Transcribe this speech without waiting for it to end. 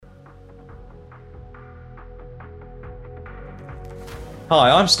Hi,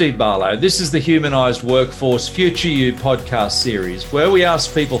 I'm Steve Barlow. This is the Humanised Workforce Future You podcast series, where we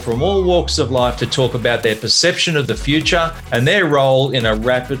ask people from all walks of life to talk about their perception of the future and their role in a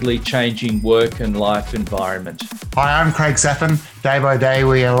rapidly changing work and life environment. Hi, I'm Craig Saffin. Day by day,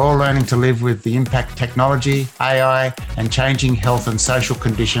 we are all learning to live with the impact technology, AI, and changing health and social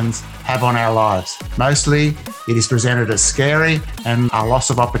conditions have on our lives. Mostly, it is presented as scary and a loss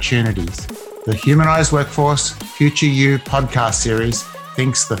of opportunities. The Humanised Workforce Future You podcast series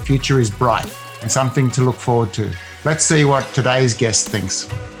thinks the future is bright and something to look forward to. Let's see what today's guest thinks.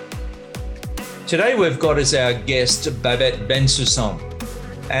 Today we've got as our guest Babette Bensoussan.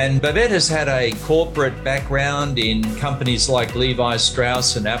 And Babette has had a corporate background in companies like Levi,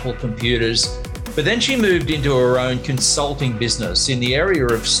 Strauss and Apple Computers, but then she moved into her own consulting business in the area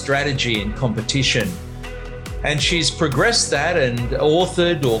of strategy and competition. And she's progressed that and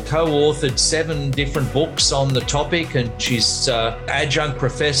authored or co-authored 7 different books on the topic. And she's adjunct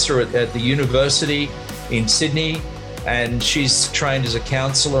professor at the university in Sydney. And she's trained as a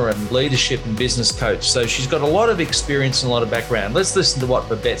counsellor and leadership and business coach. So she's got a lot of experience and a lot of background. Let's listen to what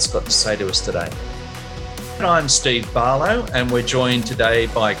Babette's got to say to us today. I'm Steve Barlow, and we're joined today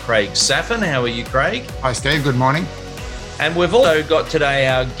by Craig Saffin. How are you, Craig? Hi, Steve. Good morning. And we've also got today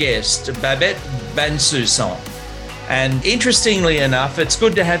our guest, Babette Bensoussan. And interestingly enough, it's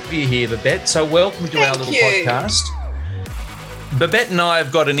good to have you here, Babette. So welcome to our little podcast. Babette and I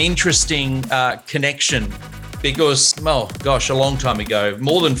have got an interesting connection because, a long time ago,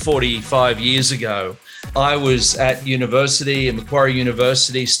 more than 45 years ago, I was at university, at Macquarie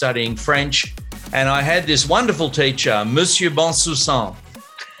University, studying French. And I had this wonderful teacher, Monsieur Bensoussan.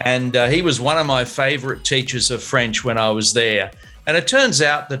 And he was one of my favourite teachers of French when I was there. And it turns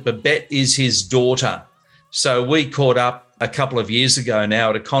out that Babette is his daughter. So we caught up a couple of years ago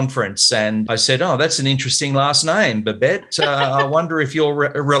now at a conference, and I said, oh, that's an interesting last name, Babette. I wonder if you're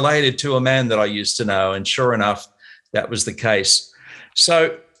related to a man that I used to know. And sure enough, that was the case.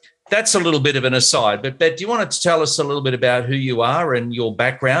 So that's a little bit of an aside. But Babette, do you want to tell us a little bit about who you are and your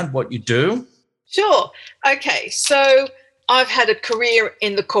background, what you do? Sure. Okay. So I've had a career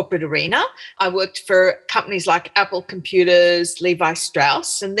in the corporate arena. I worked for companies like Apple Computers, Levi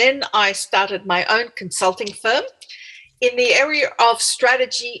Strauss, and then I started my own consulting firm in the area of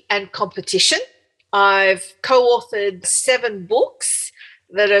strategy and competition. I've co-authored 7 books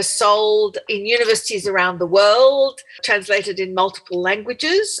that are sold in universities around the world, translated in multiple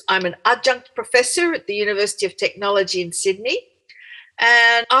languages. I'm an adjunct professor at the University of Technology in Sydney.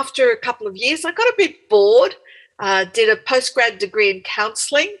 And after a couple of years, I got a bit bored. Did a postgrad degree in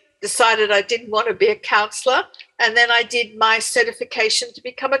counselling, decided I didn't want to be a counsellor, and then I did my certification to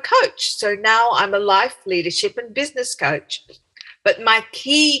become a coach. So now I'm a life, leadership and business coach. But my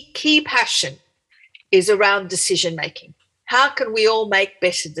key passion is around decision making. How can we all make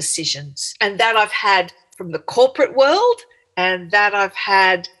better decisions? And that I've had from the corporate world, and that I've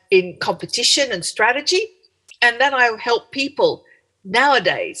had in competition and strategy, and that I help people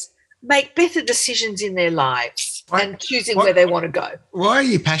nowadays make better decisions in their lives and choosing where they want to go. Why are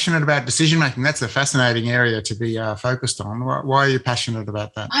you passionate about decision making? That's a fascinating area to be focused on. Why are you passionate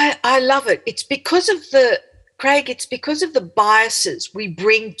about that? I love it. It's because of the biases we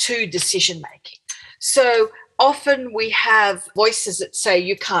bring to decision making. So often we have voices that say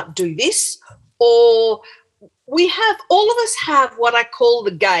you can't do this, or all of us have what I call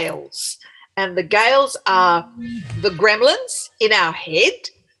the gales. And the gales are the gremlins in our head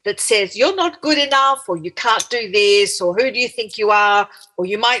that says you're not good enough, or you can't do this, or who do you think you are, or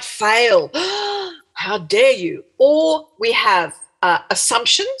you might fail. How dare you? Or we have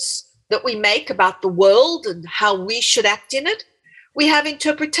assumptions that we make about the world and how we should act in it. We have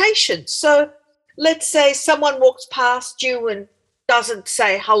interpretations. So let's say someone walks past you and doesn't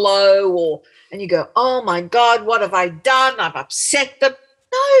say hello, and you go, oh my God, what have I done? I've upset them.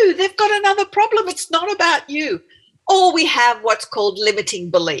 No, they've got another problem. It's not about you. Or we have what's called limiting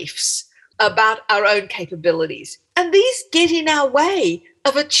beliefs about our own capabilities. And these get in our way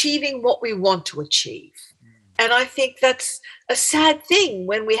of achieving what we want to achieve. And I think that's a sad thing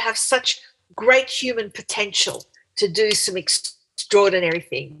when we have such great human potential to do some extraordinary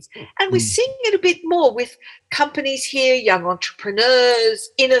things. And we're seeing it a bit more with companies here, young entrepreneurs,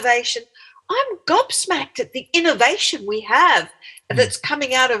 innovation. I'm gobsmacked at the innovation we have that's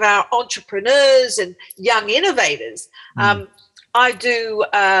coming out of our entrepreneurs and young innovators. I do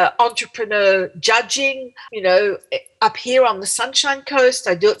entrepreneur judging, up here on the Sunshine Coast.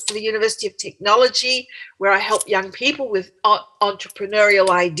 I do it for the University of Technology, where I help young people with entrepreneurial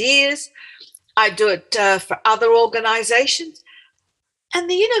ideas. I do it for other organizations. And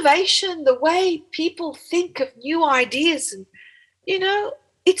the innovation, the way people think of new ideas and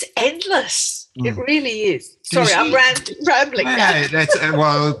it's endless. It really is. Sorry, I'm rambling now. That's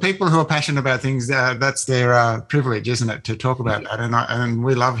well, people who are passionate about things, that's their privilege, isn't it, to talk about that? And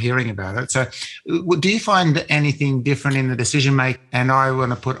we love hearing about it. So do you find anything different in the decision making? And I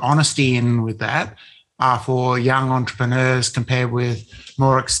want to put honesty in with that for young entrepreneurs compared with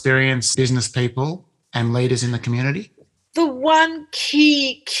more experienced business people and leaders in the community? The one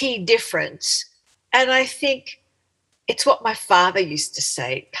key difference, and I think it's what my father used to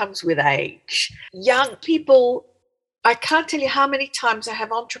say, it comes with age. Young people, I can't tell you how many times I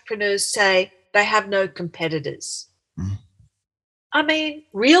have entrepreneurs say they have no competitors. Mm. I mean,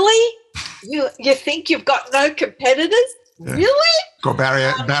 really? You think you've got no competitors? Yeah. Really? Got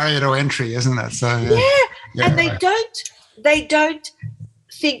barrier to entry, isn't it? So yeah. And they don't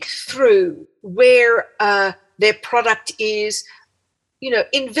think through where their product is.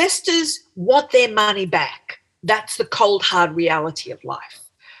 Investors want their money back. That's the cold, hard reality of life.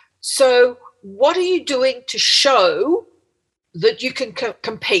 So what are you doing to show that you can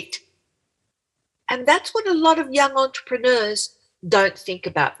compete? And that's what a lot of young entrepreneurs don't think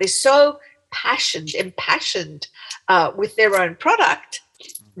about. They're so impassioned with their own product,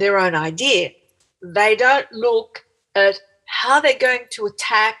 their own idea. They don't look at how they're going to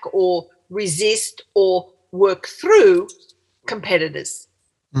attack or resist or work through competitors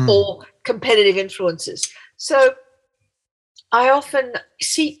or competitive influences. So I often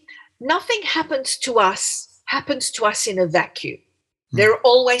see nothing happens to us in a vacuum. There are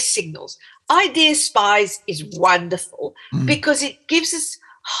always signals. Idea Spies is wonderful because it gives us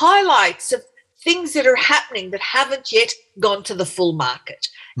highlights of things that are happening that haven't yet gone to the full market.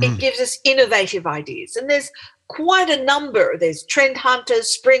 It gives us innovative ideas. And there's quite a number. There's Trend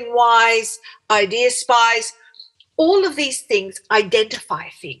Hunters, Springwise, Idea Spies. All of these things identify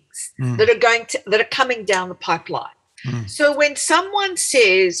things that are coming down the pipeline. So when someone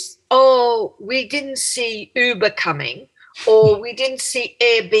says, "Oh, we didn't see Uber coming," or "We didn't see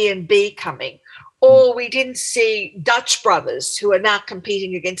Airbnb coming," or "We didn't see Dutch Brothers, who are now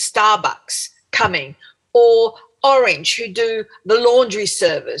competing against Starbucks, coming," or Orange, who do the laundry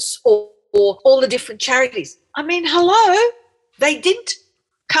service, or all the different charities. I mean, hello, they didn't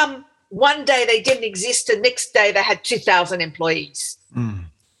come. One day they didn't exist, and next day they had 2,000 employees.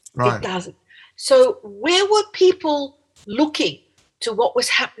 Right. It doesn't. So where were people looking to what was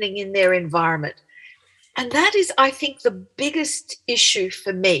happening in their environment? And that is, I think, the biggest issue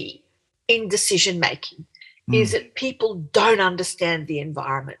for me in decision making is that people don't understand the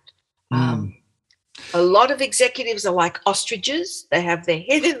environment. A lot of executives are like ostriches. They have their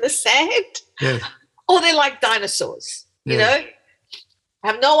head in the sand, or they're like dinosaurs,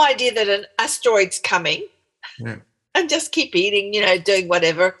 have no idea that an asteroid's coming and just keep eating, doing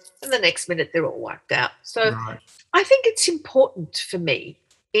whatever. And the next minute they're all wiped out. So I think it's important for me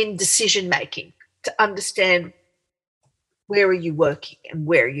in decision making to understand where are you working and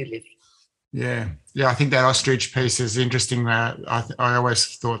where are you living. Yeah, I think that ostrich piece is interesting. I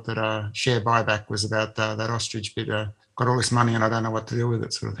always thought that share buyback was about that ostrich bit. Got all this money and I don't know what to do with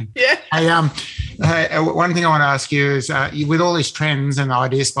it, sort of thing. Yeah. Hey, one thing I want to ask you is, with all these trends and the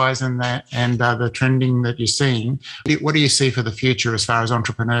Idea Spies and the trending that you're seeing, what do you see for the future as far as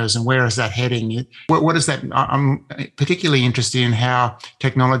entrepreneurs, and where is that heading? What is that? I'm particularly interested in how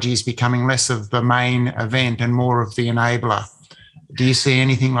technology is becoming less of the main event and more of the enabler. Do you see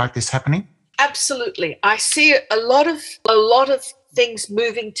anything like this happening? Absolutely. I see a lot of things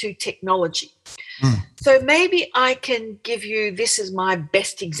moving to technology. So maybe I can give you this as my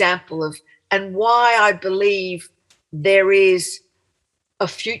best example of and why I believe there is a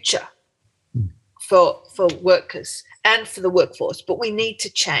future for workers and for the workforce, but we need to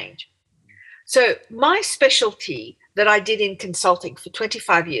change. So my specialty that I did in consulting for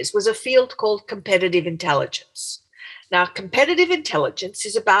 25 years was a field called competitive intelligence. Now, competitive intelligence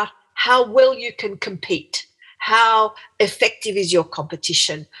is about how well you can compete, how effective is your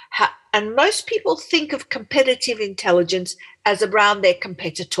competition, and most people think of competitive intelligence as around their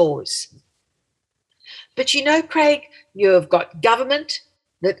competitors. But Craig, you've got government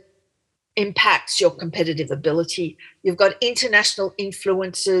that impacts your competitive ability. You've got international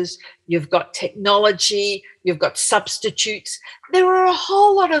influences. You've got technology. You've got substitutes. There are a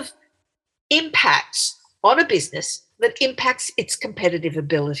whole lot of impacts on a business that impacts its competitive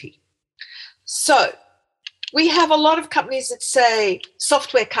ability. So we have a lot of companies that say,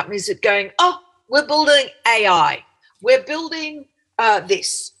 software companies that going, "Oh, we're building AI. We're building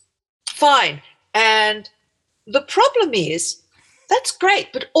this." Fine. And the problem is, that's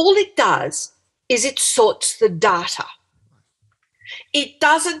great, but all it does is it sorts the data. It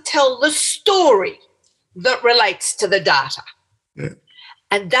doesn't tell the story that relates to the data. Yeah.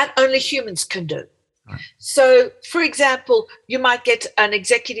 And that only humans can do. Right. So, for example, you might get an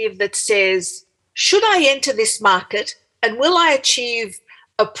executive that says, should I enter this market and will I achieve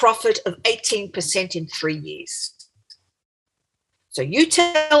a profit of 18% in 3 years? So you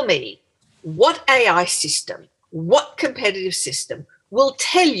tell me what AI system, what competitive system will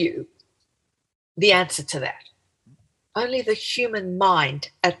tell you the answer to that. Only the human mind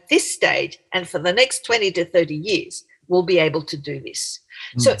at this stage and for the next 20 to 30 years will be able to do this.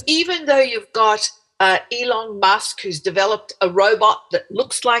 So even though you've got Elon Musk, who's developed a robot that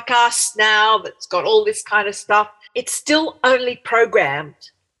looks like us now, that's got all this kind of stuff, it's still only programmed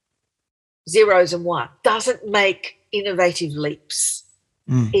zeros and one, doesn't make innovative leaps.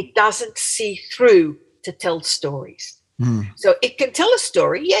 It doesn't see through to tell stories. So it can tell a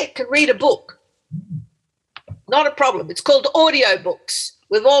story. Yeah, it can read a book. Not a problem. It's called audio books.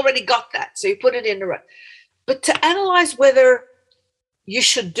 We've already got that. So you put it in the row. But to analyze whether you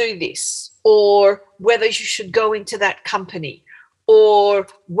should do this or whether you should go into that company or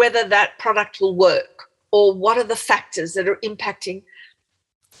whether that product will work or what are the factors that are impacting,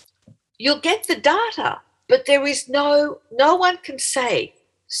 you'll get the data, but there is no one can say,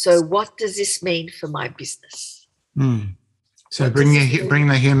 so what does this mean for my business? So bring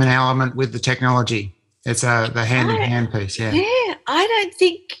the human element with the technology. It's the hand-in-hand piece, yeah. Yeah, I don't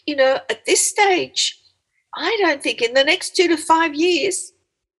think, at this stage, I don't think in the next 2 to 5 years,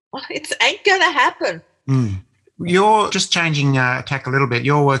 it ain't going to happen. You're just changing tack a little bit.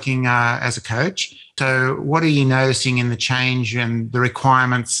 You're working as a coach. So what are you noticing in the change and the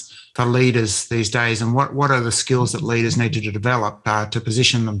requirements for leaders these days, and what are the skills that leaders need to develop to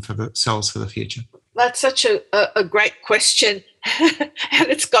position them for themselves for the future? That's such a great question, and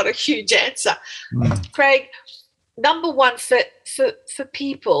it's got a huge answer. Craig, number one, for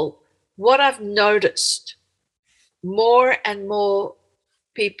people, what I've noticed, more and more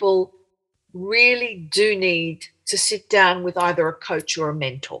people really do need to sit down with either a coach or a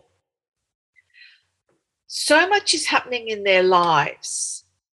mentor. So much is happening in their lives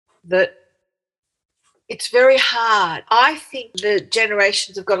that it's very hard. I think the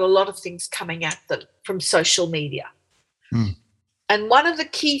generations have got a lot of things coming at them from social media. And one of the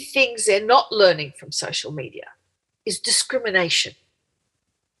key things they're not learning from social media is discrimination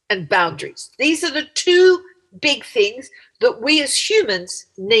and boundaries. These are the two big things that we as humans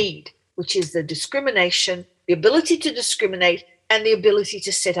need, which is the discrimination, the ability to discriminate, and the ability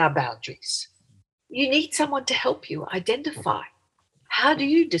to set our boundaries. You need someone to help you identify, how do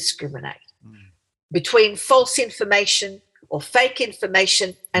you discriminate between false information or fake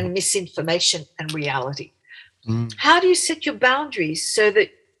information and misinformation and reality? How do you set your boundaries so that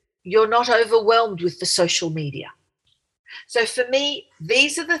you're not overwhelmed with the social media? So for me,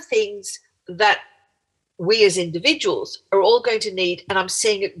 these are the things that we as individuals are all going to need, and I'm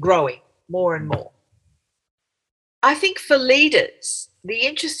seeing it growing more and more. I think for leaders, the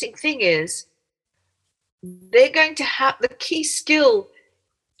interesting thing is they're going to have the key skill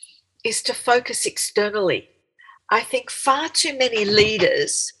is to focus externally. I think far too many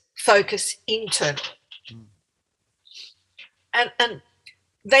leaders focus internally. And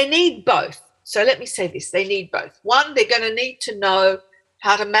they need both. So let me say this, they need both. One, they're going to need to know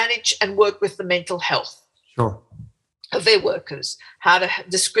how to manage and work with the mental health of their workers, how to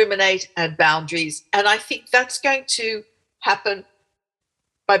discriminate and boundaries. And I think that's going to happen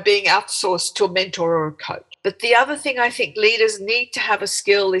by being outsourced to a mentor or a coach. But the other thing I think leaders need to have a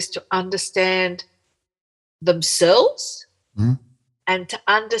skill is to understand themselves and to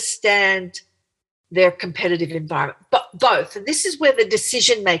understand their competitive environment. But both. And this is where the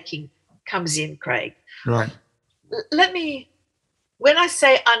decision-making comes in, Craig. Right. When I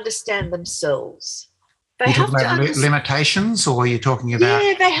say understand themselves, they have to understand limitations, or are you talking about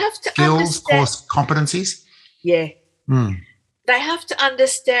they have to skills, course, competencies? Yeah. They have to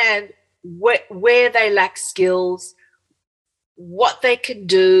understand where they lack skills, what they can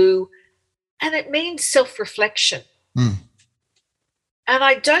do, and it means self-reflection. And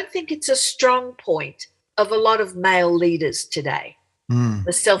I don't think it's a strong point of a lot of male leaders today,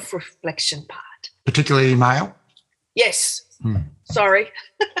 the self-reflection part. Particularly male? Yes. Sorry.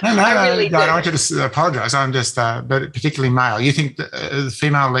 No, I really I don't want you to apologise. I'm just, but particularly male. You think the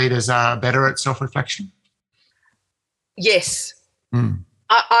female leaders are better at self-reflection? Yes,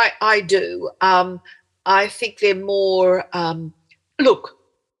 I do. I think they're more, look,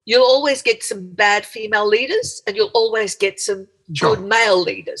 you'll always get some bad female leaders and you'll always get some good male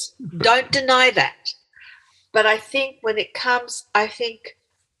leaders. Don't deny that. But I think when it comes, I think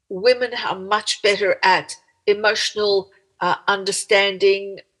women are much better at emotional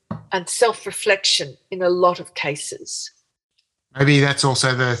understanding and self-reflection in a lot of cases. Maybe that's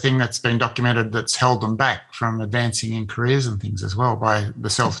also the thing that's been documented that's held them back from advancing in careers and things as well, by the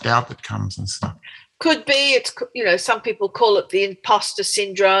self-doubt that comes and stuff. Could be. It's, some people call it the imposter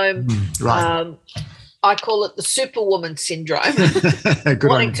syndrome. Right. I call it the superwoman syndrome,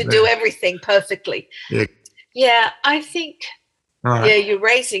 wanting to do everything perfectly. Yeah, I think... Right. Yeah, you're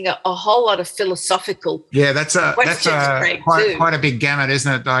raising a whole lot of philosophical. Yeah, that's quite a big gamut,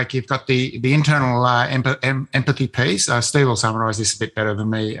 isn't it? Like, you've got the internal empathy piece. Steve will summarise this a bit better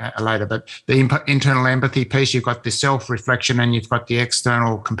than me later. But the internal empathy piece, you've got the self-reflection, and you've got the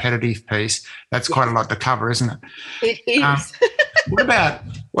external competitive piece. That's quite a lot to cover, isn't it? It is.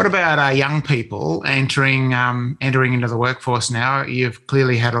 What about young people entering into the workforce now? You've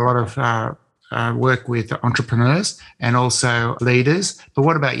clearly had a lot of work with entrepreneurs and also leaders. But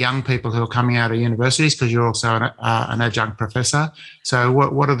what about young people who are coming out of universities, because you're also an adjunct professor? So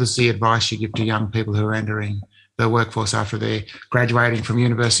what is the advice you give to young people who are entering the workforce after they're graduating from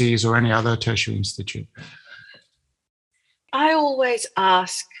universities or any other tertiary institute? I always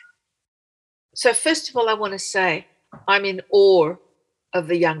ask, so first of all, I want to say I'm in awe of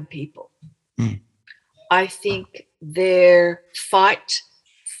the young people. I think their fight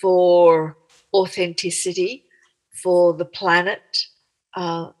for authenticity, for the planet,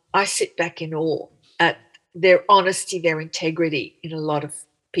 I sit back in awe at their honesty, their integrity in a lot of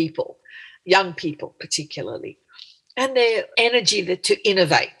people, young people particularly, and their energy to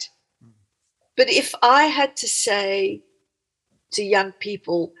innovate. But if I had to say to young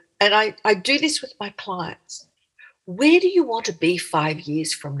people, and I do this with my clients, where do you want to be 5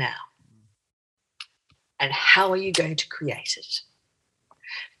 years from now? And how are you going to create it?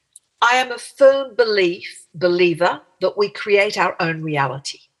 I am a firm believer that we create our own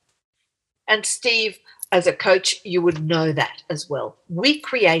reality. And Steve, as a coach, you would know that as well. We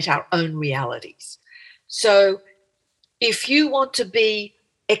create our own realities. So if you want to be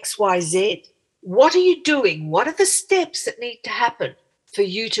XYZ, what are you doing? What are the steps that need to happen for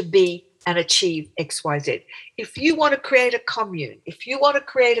you to be and achieve XYZ? If you want to create a commune, if you want to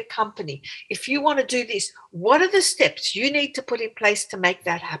create a company, if you want to do this, what are the steps you need to put in place to make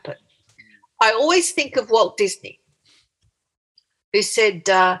that happen? I always think of Walt Disney, who said,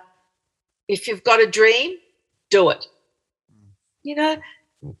 if you've got a dream, do it.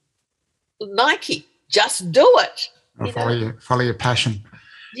 Nike, just do it. Follow your passion.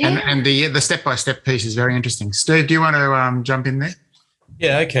 Yeah. And the step-by-step piece is very interesting. Steve, do you want to jump in there?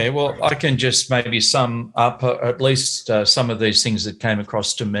 Yeah, okay. Well, I can just maybe sum up at least some of these things that came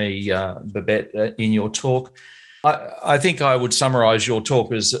across to me, Babette, in your talk. I think I would summarise your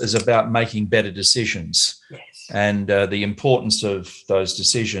talk as about making better decisions. Yes. And the importance of those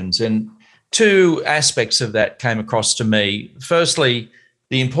decisions. And two aspects of that came across to me. Firstly,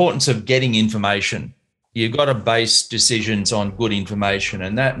 the importance of getting information. You've got to base decisions on good information,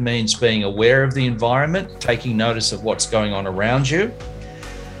 and that means being aware of the environment, taking notice of what's going on around you,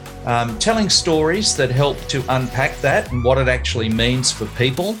 telling stories that help to unpack that and what it actually means for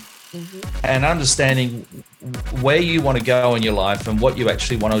people, and understanding where you want to go in your life and what you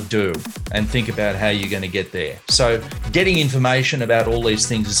actually want to do, and think about how you're going to get there. So getting information about all these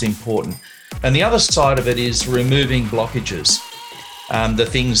things is important. And the other side of it is removing blockages, the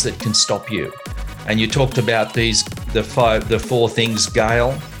things that can stop you. And you talked about the four things,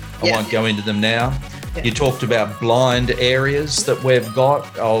 Gail. I won't go into them now. Yeah. You talked about blind areas that we've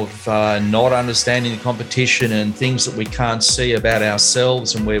got of not understanding the competition and things that we can't see about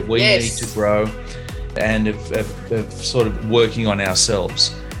ourselves and where we need to grow, and of sort of working on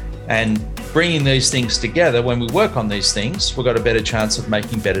ourselves. And bringing these things together, when we work on these things, we've got a better chance of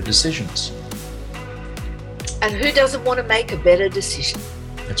making better decisions. And who doesn't want to make a better decision?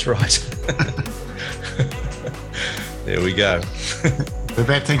 That's right. There we go.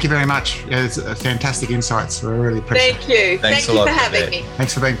 Babette, thank you very much. Yeah, it's fantastic insights. We really appreciate it. Thank you. Thanks Thank a lot, you for having Babette. me.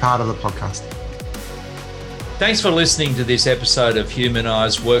 Thanks for being part of the podcast. Thanks for listening to this episode of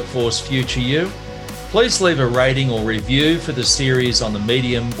Humanised Workforce Future You. Please leave a rating or review for the series on the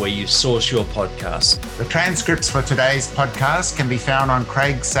medium where you source your podcast. The transcripts for today's podcast can be found on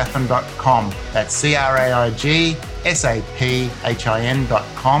craigsaphin.com. That's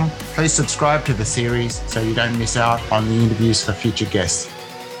CRAIGSAPHIN.com. Please subscribe to the series so you don't miss out on the interviews for future guests.